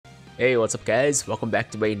Hey, what's up guys? Welcome back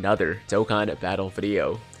to another Dokkan battle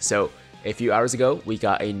video. So, a few hours ago, we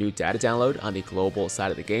got a new data download on the global side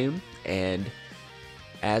of the game, and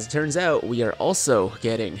as it turns out, we are also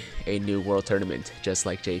getting a new world tournament, just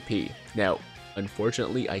like JP. Now,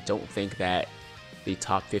 unfortunately, I don't think that the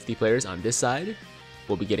top 50 players on this side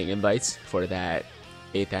will be getting invites for that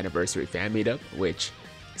 8th anniversary fan meetup, which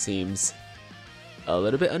seems a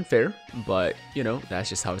little bit unfair, but you know, that's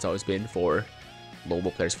just how it's always been for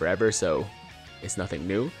global players forever, so it's nothing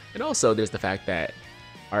new. And also there's the fact that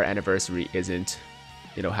our anniversary isn't,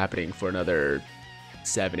 you know, happening for another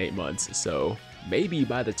 7-8 months, so maybe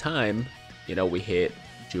by the time, you know, we hit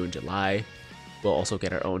June, July, we'll also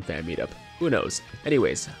get our own fan meetup. Who knows?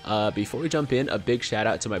 Anyways, before we jump in, a big shout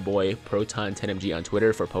out to my boy Proton10mg on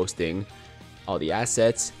Twitter for posting all the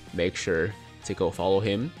assets. Make sure to go follow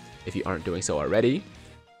him if you aren't doing so already.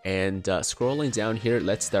 And scrolling down here,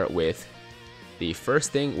 let's start with the first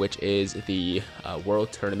thing, which is the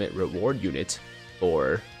World Tournament Reward Unit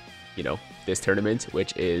for, you know, this tournament,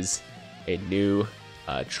 which is a new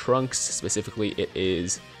Trunks. Specifically, it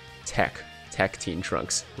is Tech Teen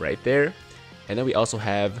Trunks right there. And then we also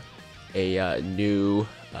have a new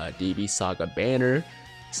DB Saga banner,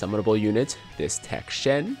 summonable unit, this Tech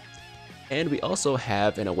Shen. And we also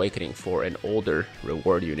have an awakening for an older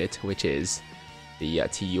reward unit, which is the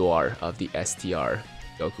TUR of the STR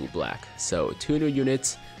Goku Black. So 2 new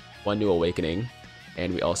units, 1 new awakening,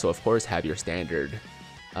 and we also of course have your standard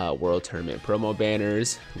World Tournament promo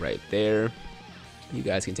banners right there. You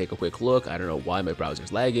guys can take a quick look. I don't know why my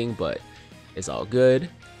browser's lagging, but it's all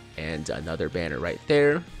good. And another banner right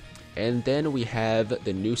there. And then we have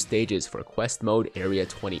the new stages for Quest Mode Area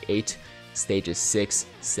 28, stages 6,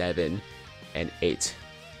 7, and 8.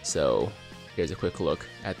 So here's a quick look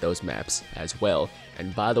at those maps as well.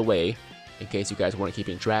 And by the way, in case you guys weren't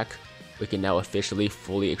keeping track, we can now officially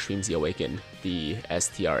fully Extreme Z Awaken the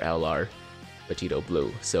STR-LR Vegito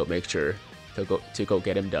Blue. So make sure to go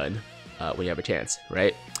get him done when you have a chance,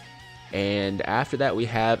 right? And after that, we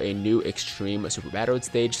have a new Extreme Super Battle Road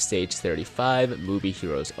stage, stage 35, movie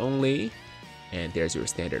heroes only. And there's your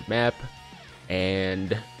standard map.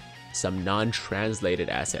 And some non-translated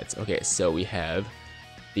assets. Okay, so we have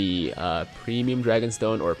the Premium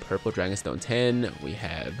Dragonstone or Purple Dragonstone 10. We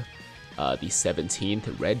have the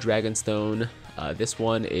 17th Red Dragonstone. This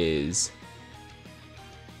one is,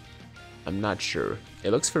 I'm not sure.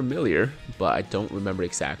 It looks familiar, but I don't remember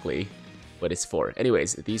exactly what it's for.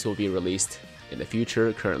 Anyways, these will be released in the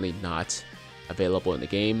future, currently not available in the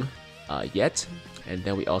game yet. And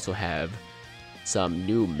then we also have some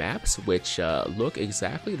new maps, which look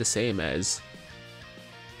exactly the same as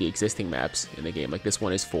the existing maps in the game. Like this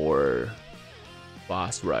one is for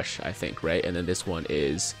Boss Rush, I think, right? And then this one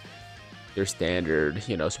is their standard,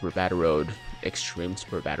 you know, Super Battle Road, Extreme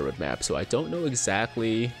Super Battle Road map. So I don't know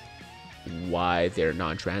exactly why they're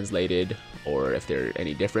non-translated or if they're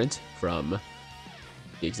any different from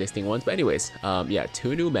the existing ones. But anyways, yeah,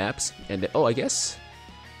 2 new maps. And then, oh, I guess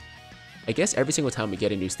every single time we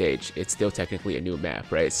get a new stage, it's still technically a new map,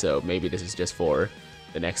 right? So maybe this is just for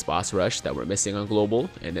the next boss rush that we're missing on global,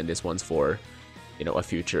 and then this one's for, you know, a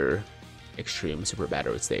future Extreme Super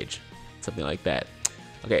Battle Road stage, something like that.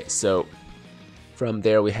 Okay, so from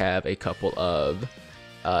there we have a couple of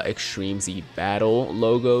Extreme Z Battle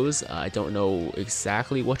logos. I don't know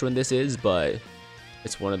exactly which one this is, but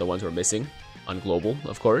it's one of the ones we're missing on global,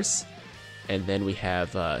 of course. And then we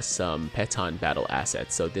have some Peton battle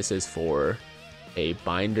assets. So this is for a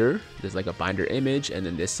binder. There's like a binder image, and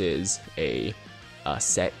then this is a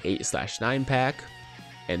set 8/9 pack.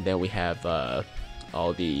 And then we have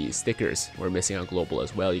all the stickers we're missing on global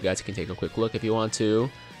as well. You guys can take a quick look if you want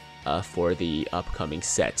to for the upcoming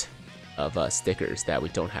set of stickers that we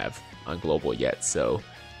don't have on global yet. So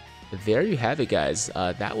there you have it, guys.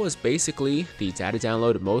 That was basically the data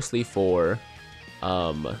download, mostly for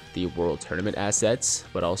the World Tournament assets,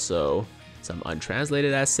 but also some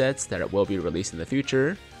untranslated assets that will be released in the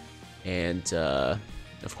future, and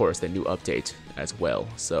of course the new update as well.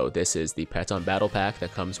 So this is the Peton Battle Pack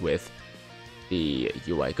that comes with the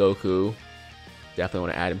UI Goku. Definitely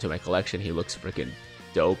want to add him to my collection. He looks freaking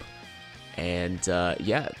dope. And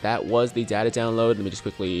yeah, that was the data download. Let me just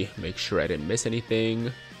quickly make sure I didn't miss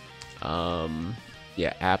anything.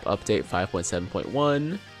 Yeah, app update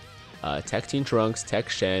 5.7.1. Tech Teen Trunks, Tech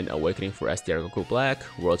Shen, Awakening for STR Goku Black,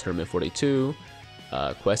 World Tournament 42,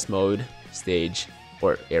 Quest Mode, Stage,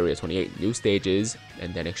 or Area 28, new stages,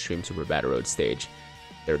 and then Extreme Super Battle Road Stage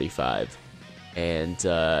 35. And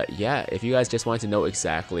yeah, if you guys just want to know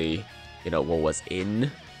exactly, you know, what was in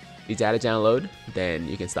the data download, then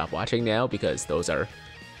you can stop watching now, because those are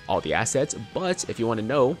all the assets, but if you want to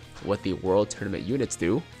know what the World Tournament units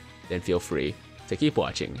do, then feel free to keep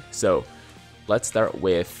watching. So let's start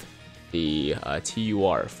with the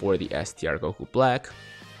TUR for the STR Goku Black,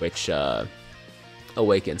 which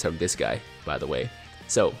awakens from this guy, by the way.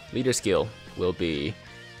 So leader skill will be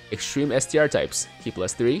Extreme STR types, Ki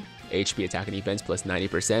 +3, HP attack and defense plus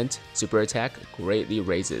 90%, super attack greatly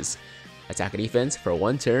raises attack and defense for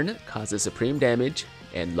 1 turn, causes supreme damage,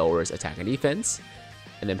 and lowers attack and defense.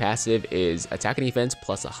 And then passive is attack and defense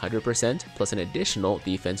plus 100%, plus an additional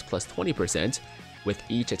defense plus 20%, with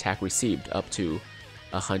each attack received up to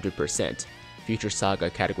 100%. Future Saga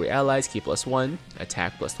category allies, Ki +1,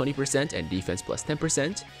 attack plus 20%, and defense plus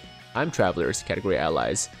 10%. Time Travelers category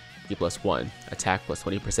allies, Ki +1, attack plus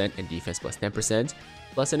 20%, and defense plus 10%,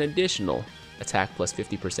 plus an additional attack plus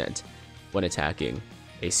 50% when attacking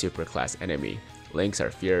a super class enemy. Links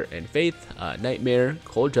are Fear and Faith, Nightmare,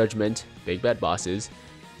 Cold Judgment, Big Bad Bosses,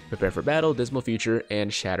 Prepare for Battle, Dismal Future,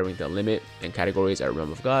 and Shattering the Limit. And categories are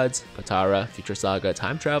Realm of Gods, Katara, Future Saga,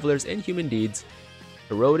 Time Travelers, and Human Deeds,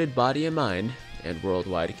 Eroded Body and Mind, and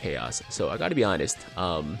Worldwide Chaos. So I gotta be honest,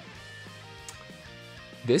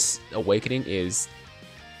 this awakening is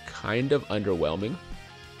kind of underwhelming,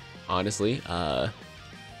 honestly.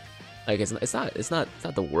 Like it's not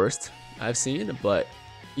the worst I've seen, but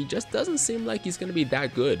he just doesn't seem like he's gonna be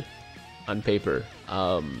that good on paper,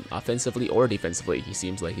 offensively or defensively. He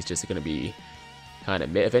seems like he's just gonna be kind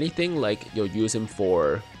of mid. If anything, like you'll use him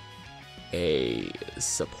for a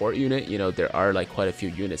support unit. You know, there are like quite a few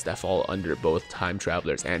units that fall under both Time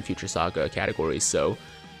Travelers and Future Saga categories. So,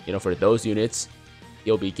 you know, for those units,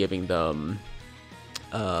 you'll be giving them,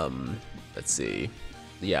 let's see,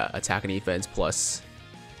 yeah, attack and defense plus,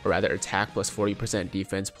 or rather attack plus 40%,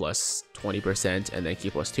 defense plus 20%, and then Ki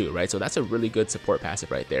 +2, right? So that's a really good support passive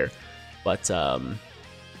right there. But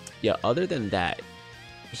yeah, other than that,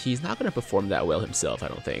 he's not going to perform that well himself, I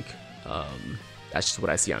don't think. That's just what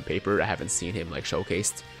I see on paper. I haven't seen him like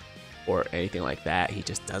showcased or anything like that. He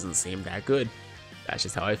just doesn't seem that good. That's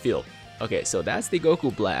just how I feel. Okay, so that's the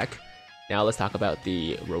Goku Black. Now let's talk about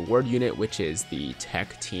the reward unit, which is the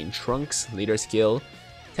Tech Teen Trunks. Leader skill,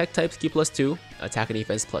 Tech types Ki +2, attack and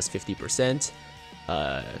defense plus 50%.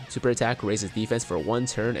 Super attack raises defense for 1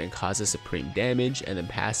 turn and causes supreme damage. And then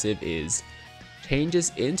passive is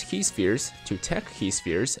changes int key spheres to tech key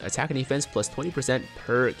spheres, attack and defense plus 20%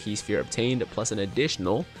 per key sphere obtained, plus an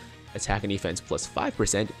additional attack and defense plus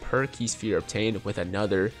 5% per key sphere obtained with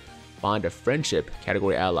another Bond of Friendship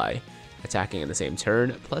category ally attacking in the same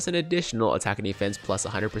turn, plus an additional attack and defense plus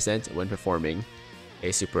 100% when performing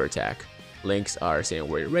a super attack. Links are Saiyan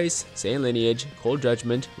Warrior Race, Saiyan Lineage, Cold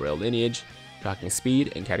Judgment, Royal Lineage, Talking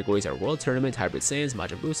Speed, and categories are World Tournament, Hybrid Saiyans,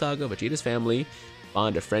 Majin Buu Saga, Vegeta's Family,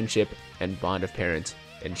 Bond of Friendship, and Bond of Parent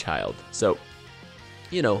and Child. So,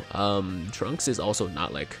 you know, Trunks is also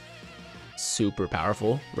not like super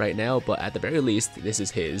powerful right now, but at the very least, this is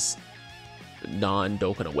his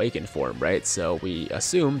non-Dokkan Awakened form, right? So we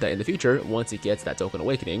assume that in the future, once he gets that Dokkan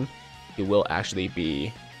Awakening, he will actually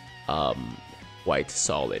be quite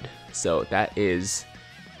solid. So that is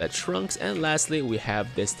the Trunks. And lastly, we have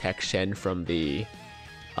this Tech Shen from the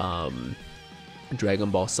Dragon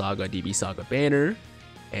Ball Saga DB Saga banner,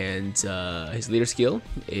 and his leader skill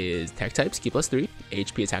is Tech types Ki +3,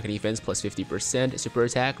 HP attack and defense plus 50%, super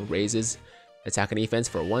attack raises attack and defense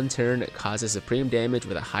for 1 turn, causes supreme damage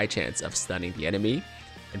with a high chance of stunning the enemy,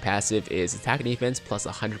 and passive is attack and defense plus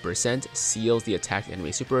 100%, seals the attacked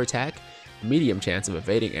enemy super attack, medium chance of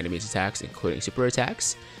evading enemies attacks including super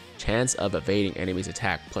attacks, chance of evading enemies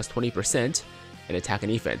attack plus 20%, and attack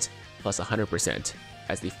and defense plus 100%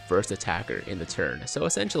 as the first attacker in the turn. So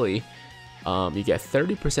essentially, you get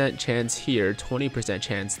 30% chance here, 20%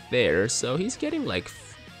 chance there, so he's getting like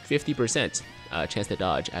 50% chance to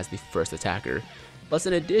dodge as the first attacker, plus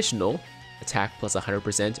an additional attack plus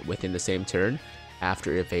 100% within the same turn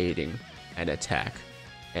after evading an attack.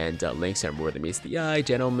 And links are More Than Meets the Eye,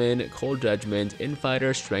 Gentleman, Cold Judgment,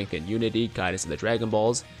 Infighter, Strength and Unity, Guidance of the Dragon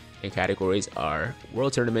Balls, and categories are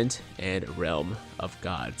World Tournament and Realm of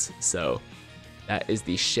Gods. So that is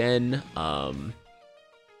the Shen.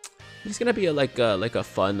 It's gonna be like a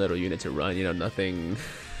fun little unit to run. You know, nothing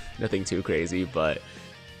too crazy, but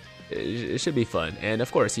it should be fun. And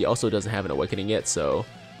of course, he also doesn't have an awakening yet, so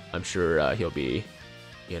I'm sure he'll be,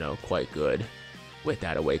 you know, quite good with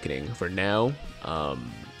that awakening. For now,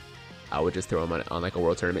 I would just throw him on like a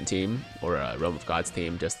World Tournament team or a Realm of Gods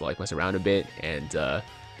team, just to like mess around a bit, and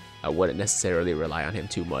I wouldn't necessarily rely on him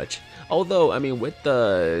too much. Although, I mean, with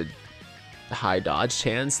the high dodge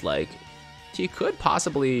chance, like, he could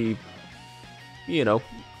possibly, you know,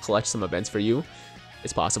 clutch some events for you.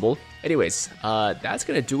 It's possible. Anyways, that's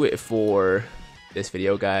gonna do it for this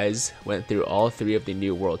video, guys. Went through all 3 of the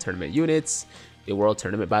new World Tournament units. The World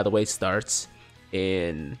Tournament, by the way, starts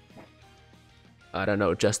in, I don't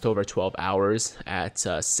know, just over 12 hours at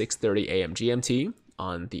 6:30 a.m. GMT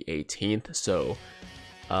on the 18th. So,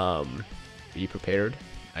 be prepared,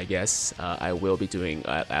 I guess. I will be doing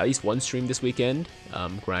at least 1 stream this weekend,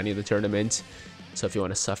 grinding the tournament. So if you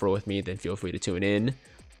want to suffer with me, then feel free to tune in.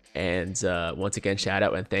 And once again, shout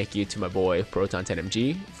out and thank you to my boy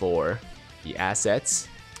Proton10mg for the assets.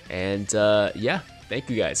 And yeah, thank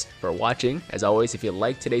you guys for watching. As always, if you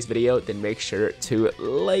liked today's video, then make sure to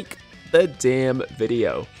like the damn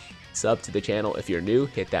video. Sub to the channel if you're new,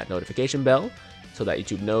 hit that notification bell so that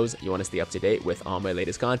YouTube knows you want to stay up to date with all my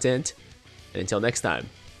latest content. And until next time,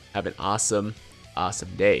 have an awesome,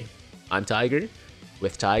 awesome day. I'm Tiger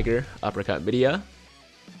with Tiger Uppercut Media,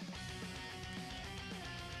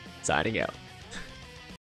 signing out.